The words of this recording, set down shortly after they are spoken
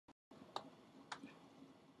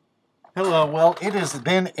Hello. Well, it has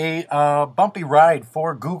been a bumpy ride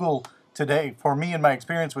for Google today. For me and my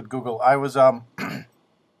experience with Google, I was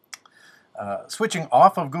switching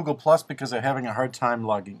off of Google Plus because I'm having a hard time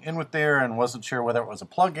logging in with there and wasn't sure whether it was a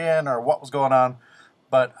plug-in or what was going on.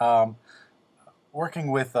 But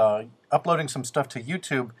working with uploading some stuff to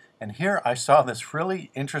YouTube, and here I saw this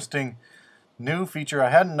really interesting new feature. I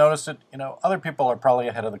hadn't noticed it. You know, other people are probably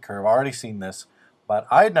ahead of the curve, already seen this, but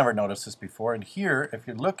I had never noticed this before. And here, if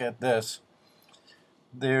you look at this,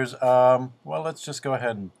 there's, well, let's just go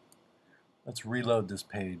ahead and let's reload this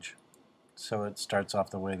page so it starts off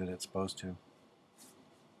the way that it's supposed to.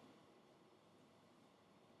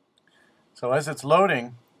 So as it's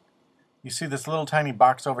loading, you see this little tiny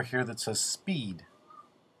box over here that says speed.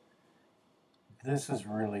 This is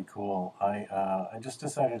really cool. I just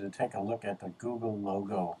decided to take a look at the Google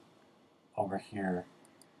logo over here.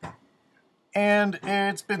 And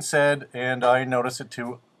it's been said, and I notice it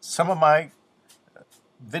too, some of my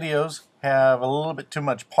videos have a little bit too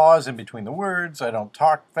much pause in between the words. I don't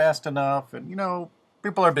talk fast enough, and you know,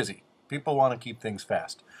 people are busy. People want to keep things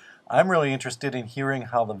fast. I'm really interested in hearing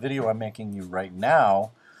how the video I'm making you right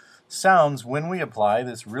now sounds when we apply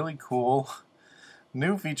this really cool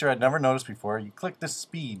new feature I'd never noticed before. You click this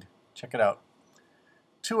speed. Check it out.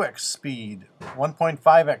 2x speed,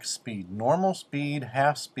 1.5x speed, normal speed,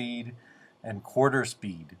 half speed, and quarter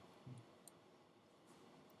speed.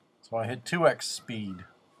 So I hit 2x speed.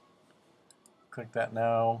 Click that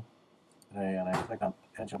now. And I clicked on,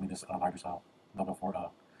 and showed me this larger style logo for the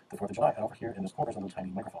 4th of July. And over here in this corner is a little tiny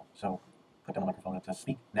microphone. So click on the microphone that says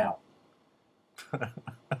speak now. And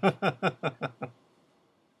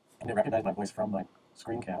it recognized my voice from my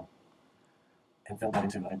screen cam and filled that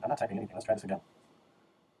into, I'm not typing anything, let's try this again.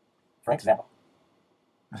 Frank Zappa.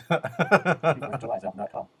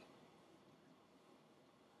 JulyZappa.com.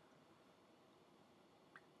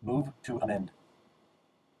 Move to amend.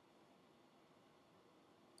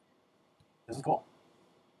 This is cool.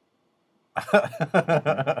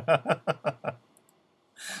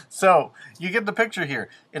 So, you get the picture here.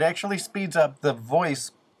 It actually speeds up the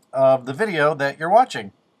voice of the video that you're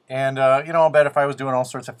watching. And, you know, I'll bet if I was doing all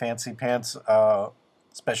sorts of fancy pants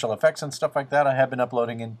special effects and stuff like that, I have been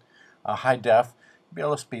uploading in high def, you'll be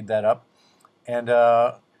able to speed that up. And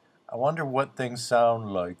I wonder what things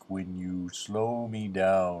sound like when you slow me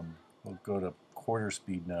down. We'll go to quarter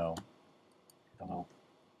speed now. Hello.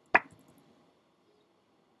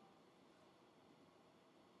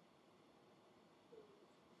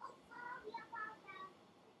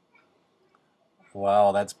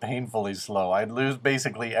 Wow, that's painfully slow. I'd lose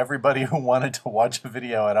basically everybody who wanted to watch a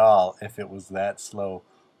video at all if it was that slow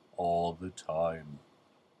all the time.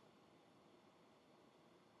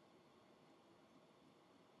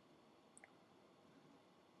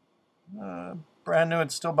 Brand new,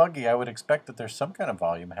 it's still buggy. I would expect that there's some kind of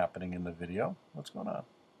volume happening in the video. What's going on?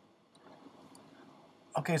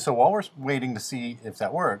 Okay, so while we're waiting to see if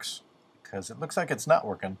that works, because it looks like it's not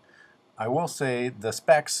working, I will say the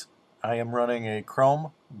specs, I am running a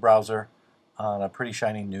Chrome browser on a pretty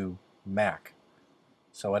shiny new Mac.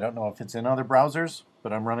 So I don't know if it's in other browsers,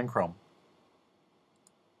 but I'm running Chrome.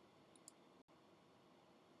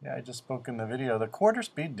 Yeah, I just spoke in the video. The quarter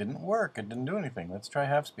speed didn't work. It didn't do anything. Let's try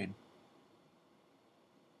half speed.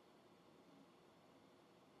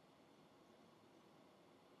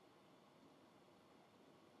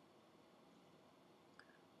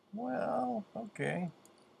 Well, okay.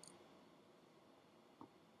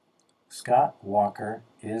 Scott Walker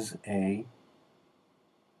is a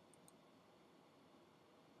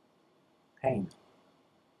pain.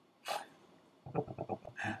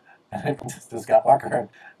 This is Scott Walker,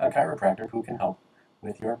 a chiropractor who can help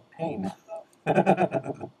with your pain.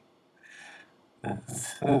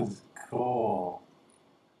 This is cool.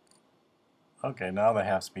 Okay, now the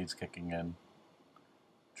half speed's kicking in.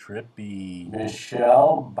 Trippy.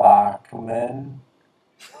 Michelle Bachman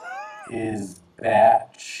is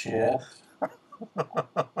batshit.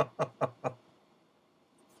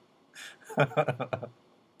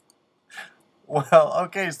 Well,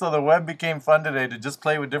 okay, so the web became fun today to just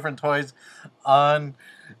play with different toys on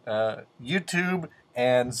YouTube,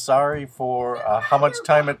 and sorry for how much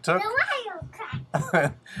time it took.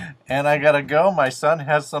 And I gotta go. My son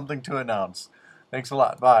has something to announce. Thanks a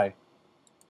lot. Bye.